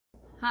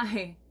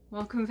Hi,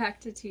 welcome back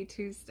to Tea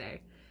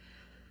Tuesday.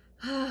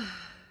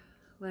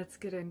 Let's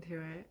get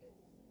into it.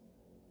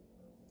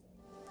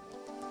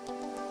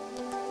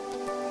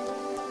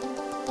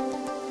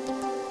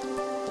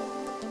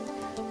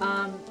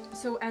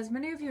 So as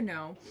many of you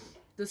know,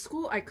 the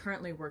school I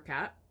currently work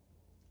at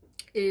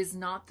is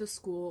not the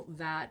school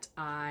that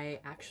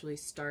I actually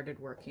started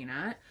working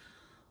at,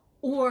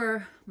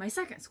 or my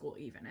second school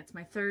even. It's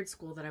my third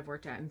school that I've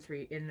worked at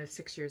in the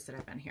 6 years that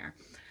I've been here.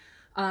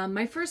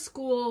 My first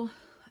school,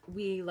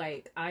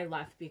 I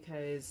left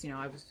because,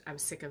 I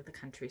was sick of the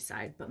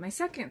countryside. But my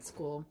second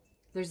school,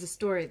 there's a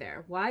story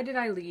there. Why did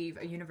I leave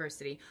a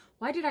university?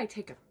 Why did I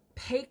take a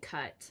pay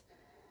cut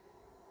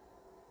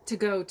to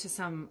go to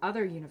some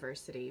other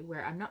university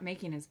where I'm not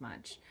making as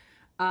much?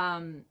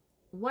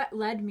 What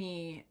led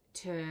me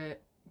to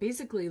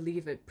basically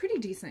leave a pretty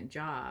decent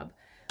job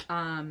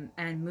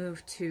and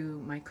move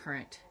to my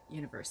current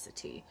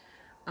university?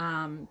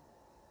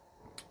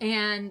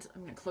 And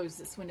I'm going to close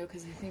this window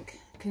because I think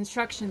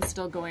construction's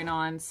still going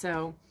on.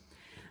 So,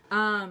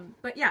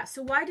 but yeah,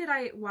 so why did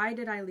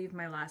I leave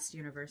my last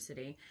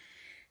university?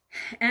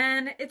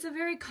 And it's a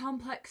very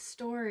complex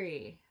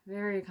story,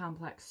 very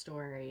complex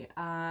story.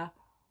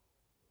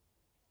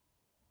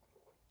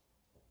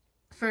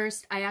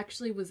 First, I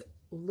actually was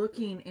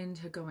looking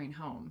into going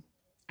home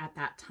at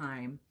that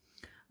time.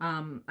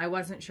 I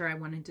wasn't sure I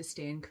wanted to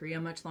stay in Korea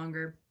much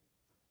longer.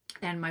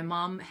 And my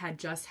mom had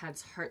just had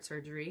heart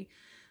surgery,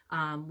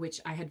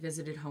 which I had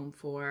visited home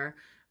for.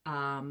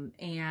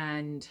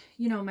 And,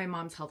 my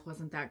mom's health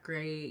wasn't that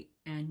great,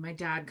 and my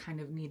dad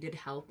kind of needed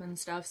help and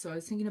stuff. So I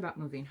was thinking about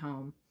moving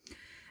home.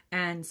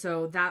 And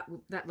so that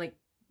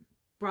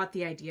brought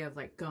the idea of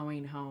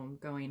going home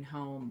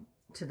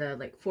to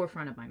the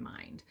forefront of my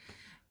mind.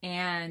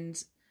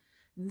 And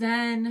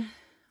then,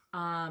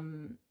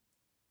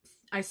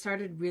 I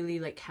started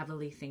really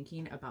heavily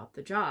thinking about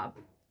the job.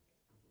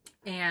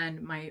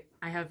 And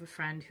I have a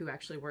friend who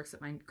actually works at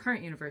my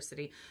current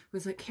university,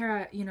 was like,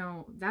 Kara,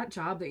 that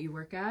job that you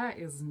work at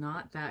is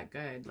not that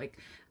good.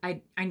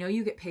 I know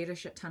you get paid a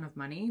shit ton of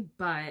money,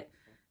 but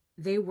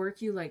they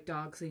work you like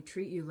dogs. They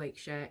treat you like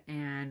shit.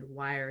 And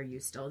why are you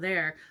still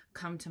there?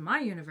 Come to my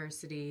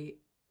university,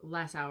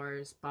 less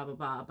hours, blah, blah,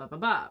 blah, blah, blah,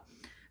 blah.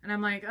 And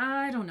I'm like,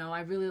 I don't know.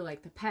 I really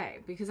like the pay,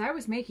 because I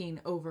was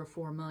making over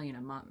 4 million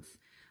a month.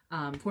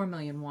 4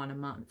 million won a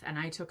month. And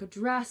I took a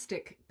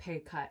drastic pay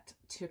cut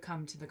to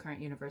come to the current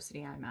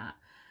university I'm at.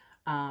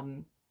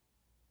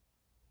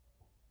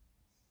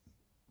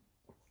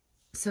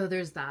 So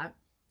there's that.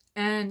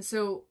 And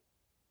so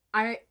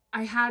I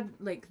had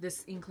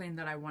this inkling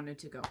that I wanted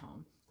to go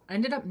home. I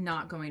ended up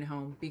not going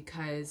home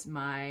because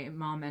my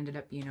mom ended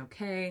up being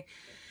okay.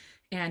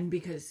 And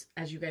because,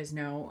 as you guys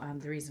know,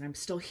 the reason I'm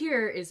still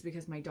here is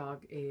because my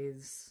dog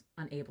is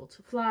unable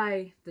to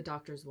fly. The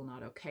doctors will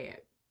not okay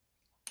it.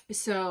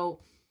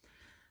 So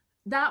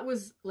that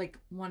was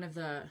one of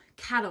the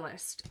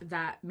catalysts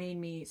that made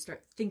me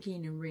start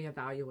thinking and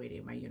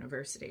reevaluating my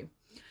university.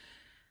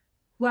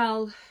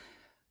 Well,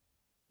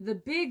 the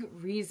big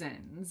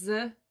reasons,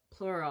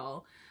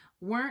 plural,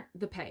 weren't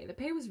the pay. The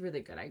pay was really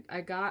good. I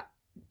got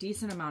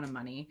decent amount of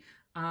money.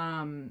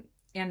 And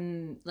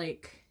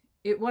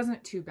it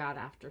wasn't too bad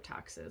after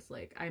taxes.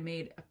 I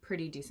made a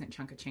pretty decent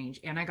chunk of change,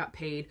 and I got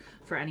paid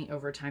for any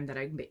overtime that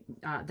I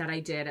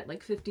did at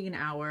 $50 an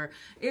hour.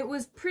 It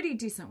was pretty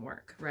decent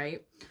work,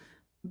 right?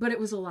 But it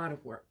was a lot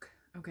of work.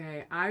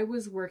 Okay, I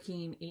was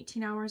working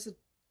 18 hours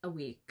a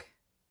week,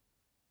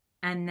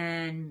 and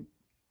then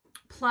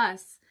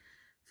plus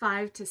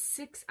 5 to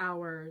 6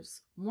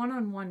 hours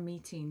one-on-one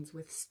meetings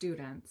with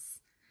students,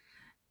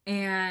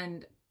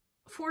 and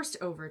forced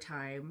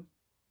overtime,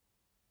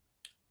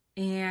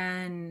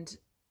 and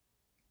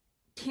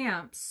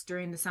camps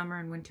during the summer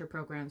and winter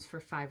programs for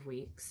 5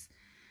 weeks,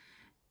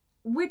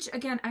 which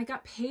again, I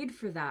got paid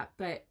for that.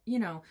 But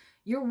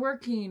you're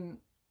working,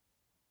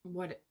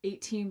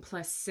 18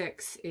 plus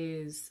 6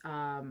 is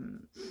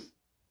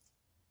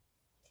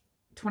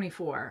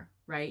 24,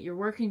 right? You're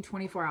working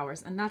 24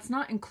 hours, and that's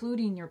not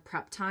including your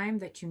prep time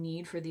that you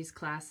need for these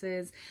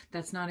classes.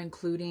 That's not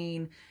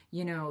including,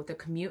 the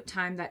commute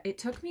time. That it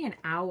took me an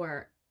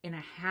hour and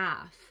a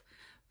half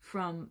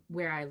from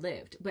where I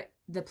lived. But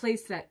the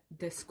place that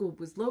the school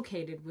was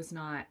located was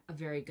not a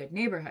very good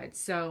neighborhood.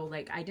 So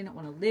I didn't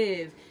want to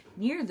live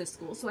near the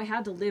school. So I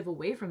had to live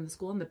away from the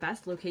school, and the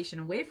best location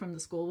away from the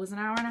school was an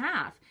hour and a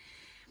half.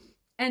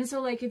 And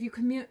so if you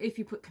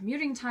put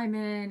commuting time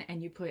in,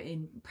 and you put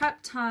in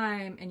prep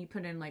time, and you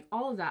put in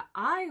all of that,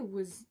 I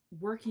was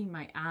working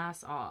my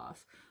ass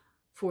off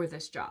for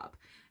this job.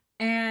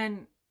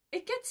 And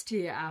it gets to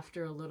you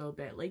after a little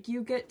bit.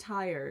 You get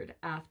tired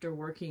after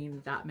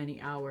working that many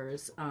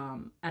hours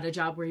at a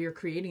job where you're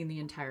creating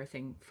the entire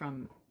thing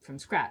from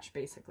scratch,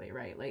 basically,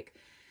 right?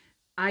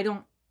 I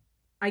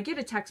get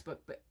a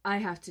textbook, but I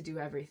have to do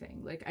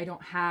everything. I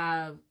don't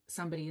have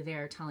somebody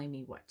there telling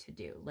me what to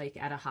do,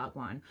 at a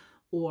Hagwon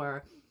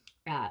or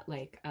at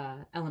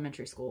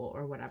elementary school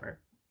or whatever.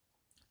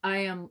 I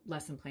am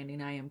lesson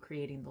planning. I am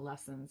creating the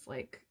lessons,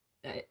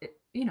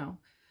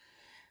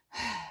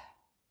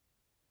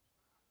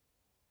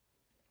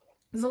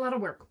 was a lot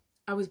of work.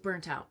 I was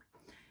burnt out.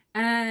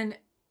 And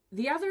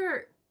the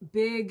other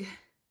big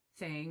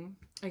thing,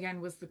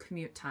 again, was the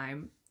commute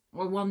time.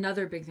 Well,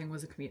 another big thing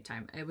was a commute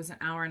time. It was an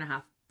hour and a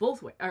half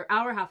both way, or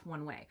hour and a half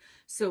one way.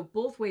 So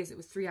both ways, it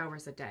was 3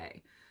 hours a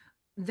day.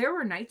 There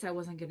were nights I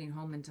wasn't getting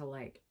home until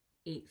like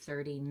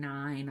 8:30,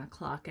 9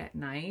 o'clock at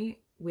night,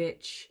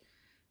 which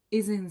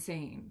is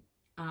insane.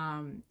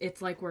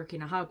 It's like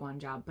working a Hagwon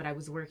job, but I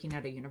was working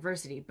at a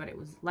university, but it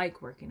was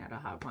like working at a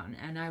Hagwon.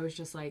 And I was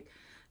just like,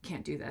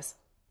 can't do this.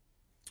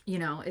 You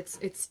know,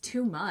 it's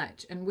too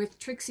much. And with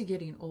Trixie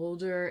getting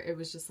older, it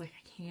was just like,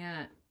 I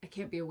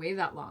can't be away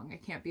that long. I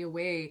can't be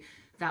away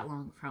that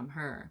long from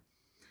her.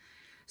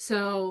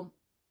 So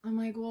I'm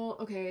like, well,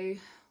 okay,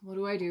 what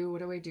do I do? What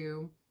do I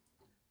do?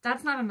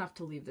 That's not enough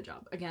to leave the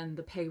job. Again,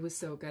 the pay was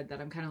so good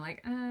that I'm kind of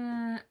like,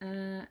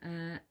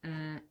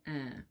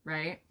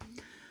 right?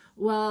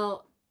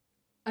 Well,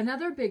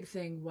 another big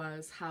thing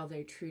was how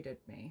they treated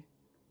me.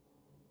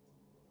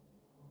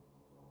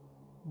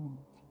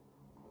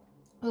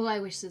 Oh, I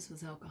wish this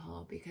was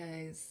alcohol,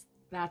 because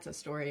that's a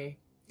story.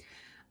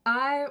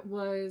 I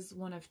was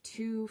one of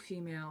 2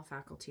 female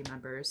faculty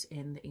members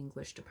in the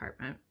English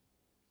department.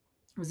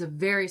 It was a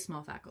very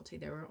small faculty.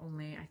 There were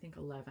only, I think,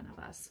 11 of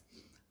us,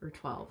 or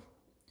 12.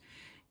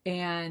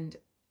 And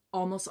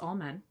almost all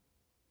men.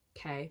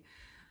 Okay.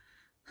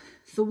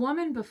 The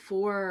woman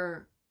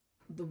before,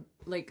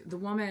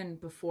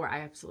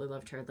 I absolutely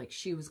loved her. Like,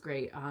 she was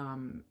great.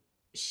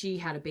 She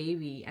had a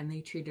baby and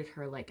they treated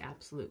her like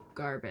absolute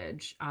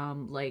garbage.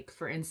 Like,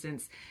 for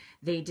instance,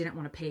 they didn't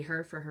want to pay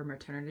her for her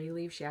maternity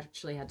leave. She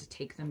actually had to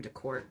take them to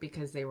court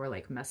because they were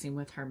like messing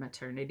with her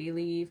maternity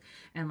leave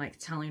and like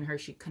telling her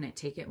she couldn't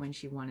take it when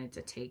she wanted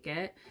to take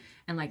it.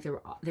 And like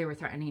they were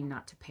threatening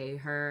not to pay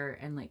her,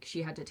 and like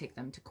she had to take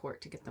them to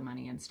court to get the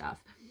money and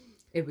stuff.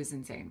 It was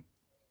insane.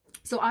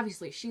 So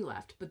obviously she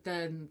left, but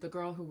then the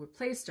girl who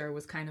replaced her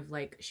was kind of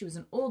like, she was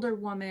an older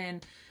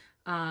woman.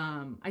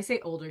 I say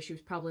older, she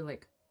was probably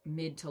like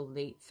mid to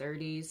late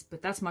 30s,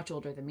 but that's much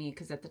older than me,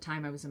 because at the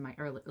time I was in my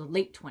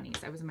late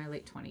 20s. I was in my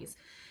late 20s.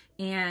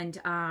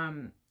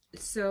 And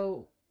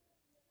so,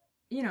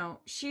 you know,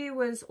 she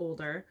was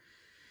older.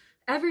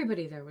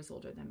 Everybody there was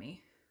older than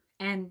me,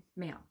 and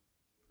male.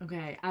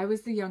 Okay, I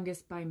was the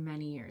youngest by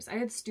many years. I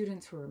had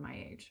students who were my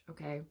age,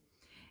 okay,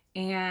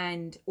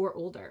 and or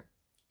older.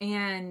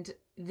 And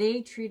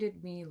they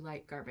treated me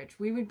like garbage.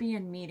 We would be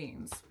in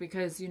meetings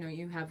because, you know,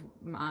 you have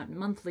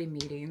monthly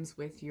meetings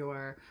with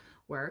your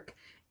work,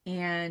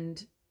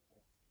 and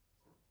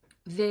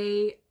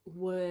they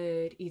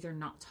would either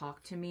not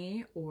talk to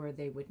me or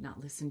they would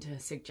not listen to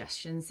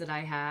suggestions that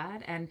I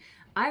had. And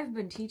I've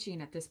been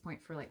teaching at this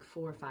point for like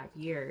 4 or 5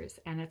 years.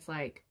 And it's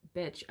like,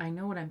 bitch, I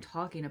know what I'm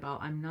talking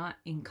about. I'm not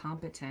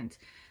incompetent.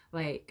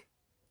 Like,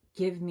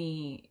 give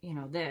me, you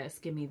know, this,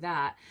 give me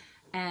that.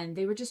 And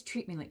they would just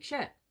treat me like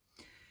shit.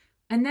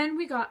 And then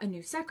we got a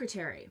new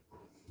secretary.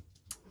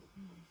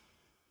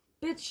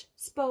 Bitch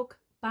spoke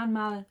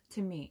banmal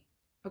to me,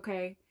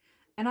 okay?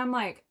 And I'm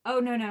like, oh,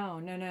 no,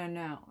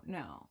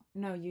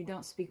 you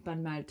don't speak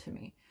banmal to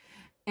me.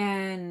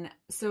 And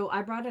so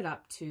I brought it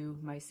up to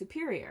my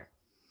superior.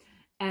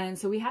 And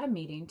so we had a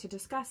meeting to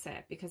discuss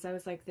it, because I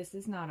was like, this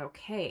is not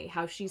okay.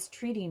 How she's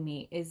treating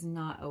me is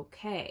not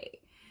okay.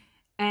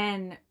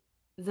 And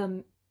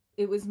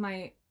it was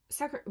my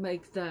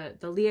the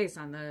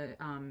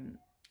liaison,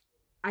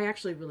 I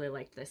actually really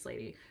liked this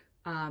lady.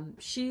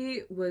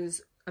 She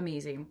was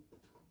amazing.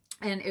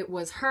 And it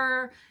was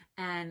her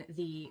and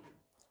the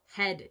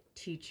head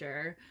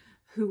teacher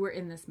who were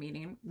in this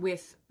meeting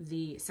with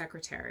the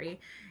secretary.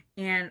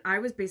 And I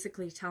was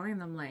basically telling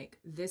them, like,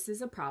 this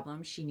is a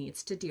problem. She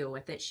needs to deal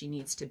with it. She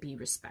needs to be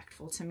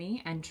respectful to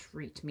me and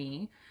treat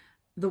me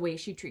the way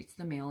she treats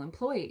the male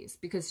employees,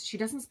 because she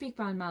doesn't speak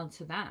banmal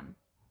to them.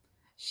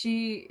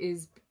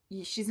 She's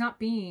not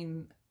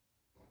being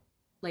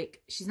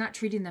like, she's not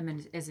treating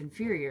them as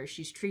inferior.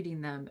 She's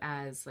treating them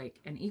as like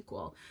an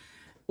equal,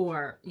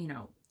 or, you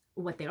know,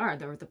 what they are.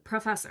 They're the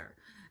professor.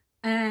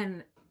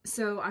 And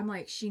so I'm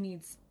like,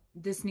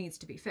 this needs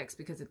to be fixed,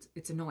 because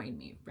it's annoying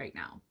me right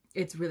now.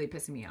 It's really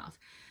pissing me off.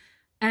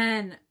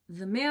 And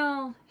the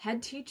male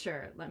head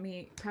teacher, let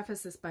me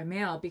preface this by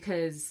male,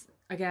 because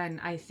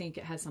again, I think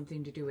it has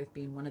something to do with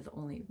being one of the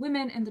only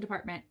women in the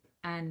department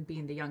and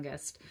being the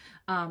youngest,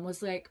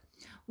 was like,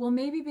 well,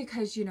 maybe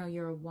because, you know,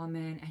 you're a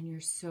woman and you're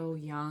so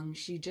young,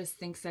 she just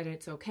thinks that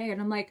it's okay.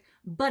 And I'm like,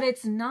 but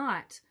it's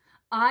not.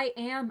 I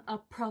am a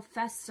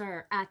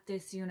professor at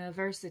this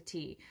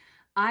university.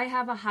 I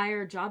have a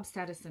higher job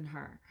status than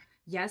her.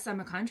 Yes, I'm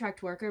a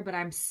contract worker, but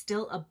I'm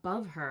still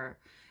above her.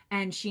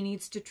 And she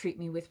needs to treat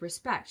me with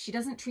respect. She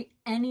doesn't treat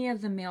any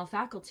of the male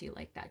faculty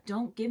like that.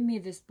 Don't give me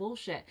this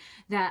bullshit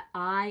that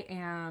I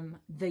am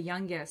the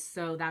youngest,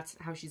 so that's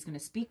how she's going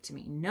to speak to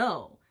me.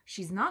 No,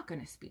 she's not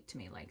going to speak to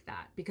me like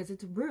that, because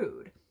it's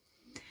rude.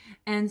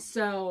 And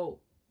so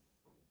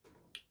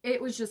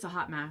it was just a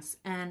hot mess.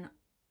 And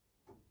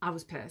I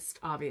was pissed,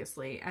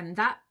 obviously. And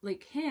that,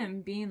 like,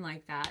 him being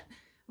like that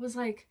was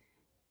like,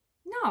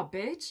 No,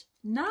 bitch.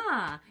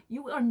 Nah,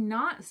 you are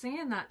not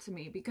saying that to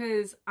me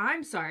because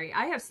I'm sorry.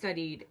 I have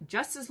studied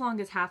just as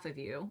long as half of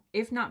you,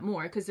 if not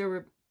more, because there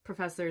were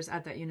professors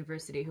at that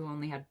university who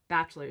only had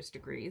bachelor's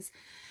degrees.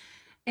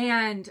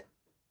 And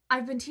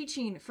I've been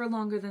teaching for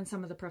longer than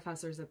some of the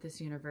professors at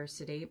this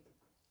university.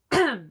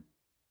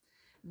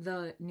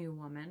 The new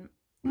woman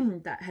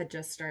that had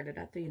just started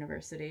at the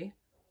university,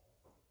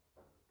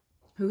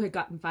 who had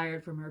gotten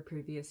fired from her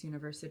previous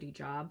university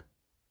job.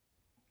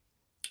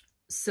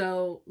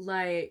 So,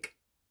 like,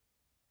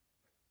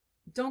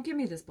 don't give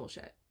me this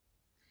bullshit.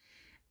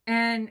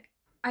 And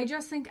I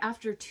just think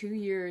after 2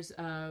 years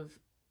of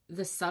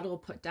the subtle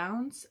put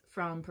downs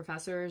from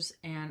professors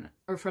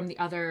or from the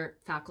other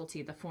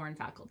faculty, the foreign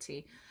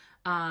faculty,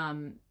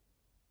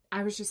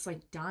 I was just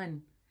like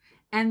done.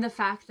 And the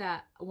fact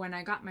that when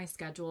I got my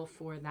schedule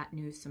for that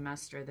new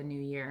semester, the new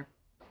year,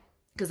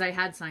 because I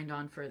had signed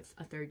on for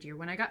a third year,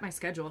 when I got my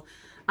schedule,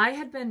 I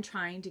had been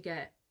trying to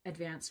get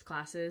advanced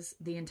classes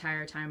the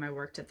entire time I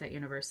worked at that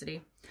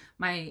university.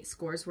 My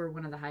scores were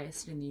one of the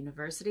highest in the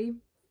university,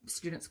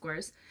 student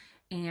scores,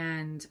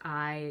 and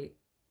I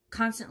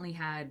constantly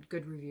had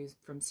good reviews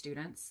from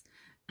students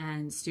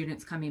and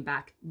students coming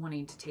back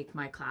wanting to take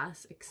my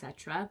class,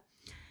 etc.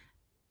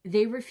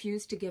 They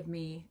refused to give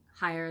me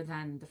higher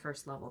than the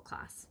first level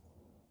class.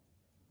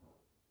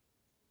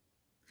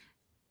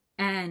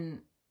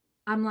 And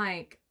I'm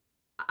like,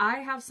 I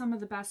have some of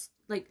the best,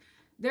 like,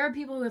 there are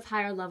people who have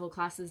higher level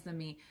classes than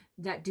me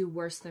that do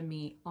worse than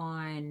me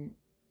on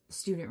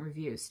student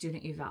reviews,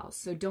 student evals.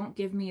 So don't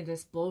give me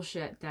this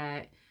bullshit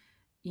that,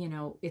 you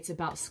know, it's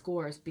about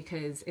scores,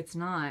 because it's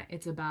not.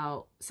 It's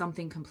about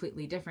something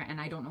completely different. And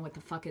I don't know what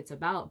the fuck it's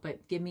about,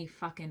 but give me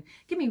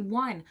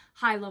one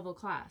high level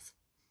class.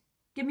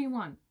 Give me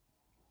one.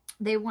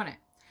 They want it.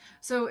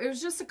 So it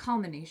was just a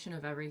culmination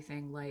of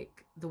everything,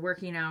 like the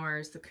working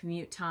hours, the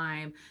commute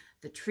time,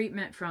 the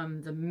treatment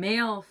from the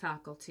male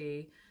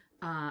faculty,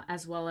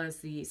 as well as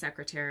the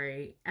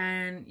secretary.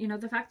 And, you know,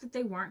 the fact that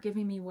they weren't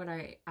giving me what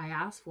I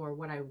asked for,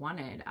 what I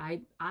wanted.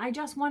 I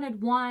just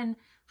wanted one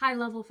high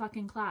level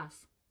fucking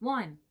class.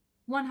 One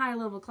high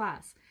level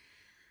class.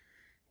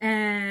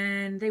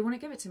 And they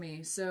wouldn't give it to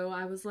me. So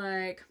I was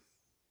like,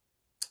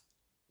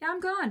 yeah, I'm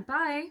gone.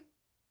 Bye.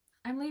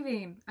 I'm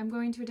leaving. I'm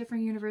going to a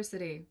different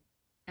university.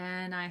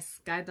 And I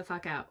skied the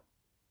fuck out.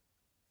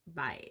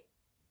 Bye.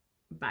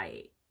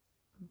 Bye.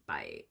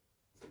 Bye.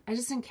 I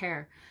just didn't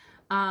care.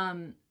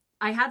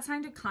 I had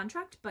signed a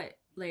contract, but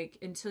like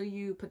until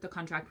you put the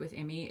contract with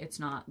IMI, it's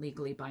not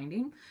legally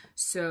binding.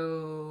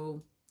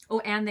 So, oh,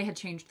 and they had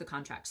changed the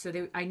contract.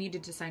 So I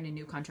needed to sign a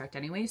new contract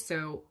anyway.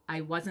 So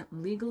I wasn't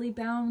legally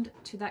bound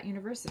to that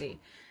university.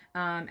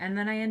 And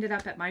then I ended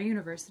up at my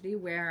university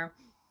where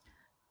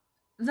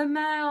the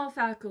male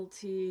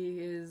faculty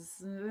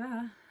is,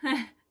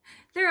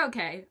 they're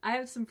okay. I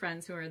have some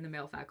friends who are in the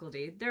male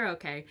faculty. They're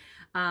okay.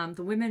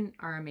 The women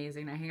are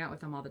amazing. I hang out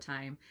with them all the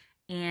time.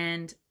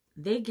 And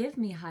they give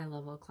me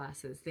high-level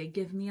classes. They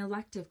give me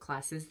elective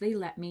classes. They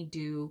let me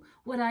do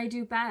what I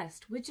do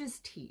best, which is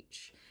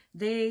teach.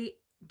 They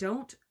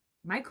don't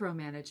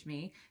micromanage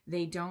me.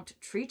 They don't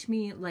treat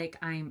me like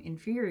I'm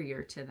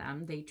inferior to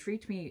them. They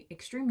treat me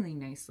extremely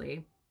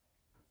nicely.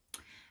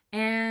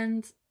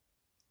 And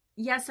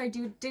yes, I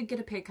did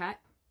get a pay cut,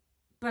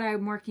 but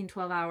I'm working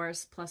 12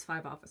 hours plus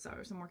 5 office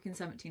hours. I'm working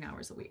 17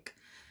 hours a week.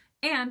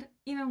 And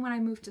even when I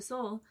moved to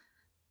Seoul,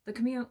 the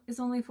commute is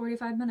only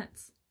 45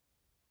 minutes.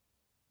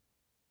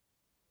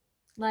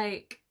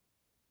 Like,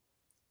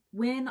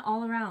 win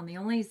all around. The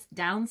only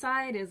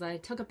downside is I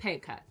took a pay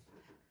cut.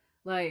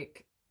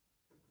 Like,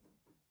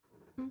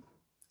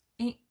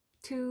 ain't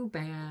too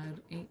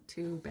bad. Ain't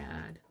too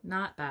bad.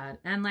 Not bad.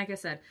 And like I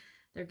said,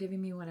 they're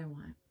giving me what I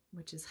want,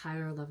 which is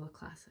higher level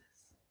classes.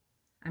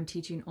 I'm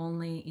teaching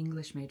only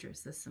English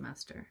majors this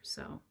semester,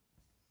 so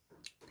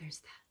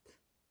there's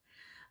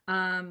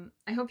that.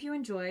 I hope you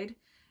enjoyed.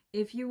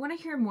 If you want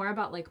to hear more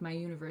about like my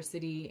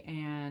university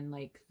and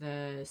like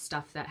the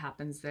stuff that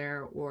happens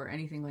there or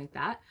anything like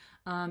that,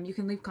 you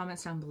can leave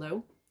comments down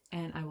below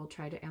and I will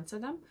try to answer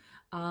them.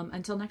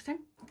 Until next time,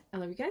 I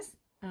love you guys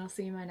and I'll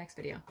see you in my next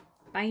video.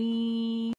 Bye.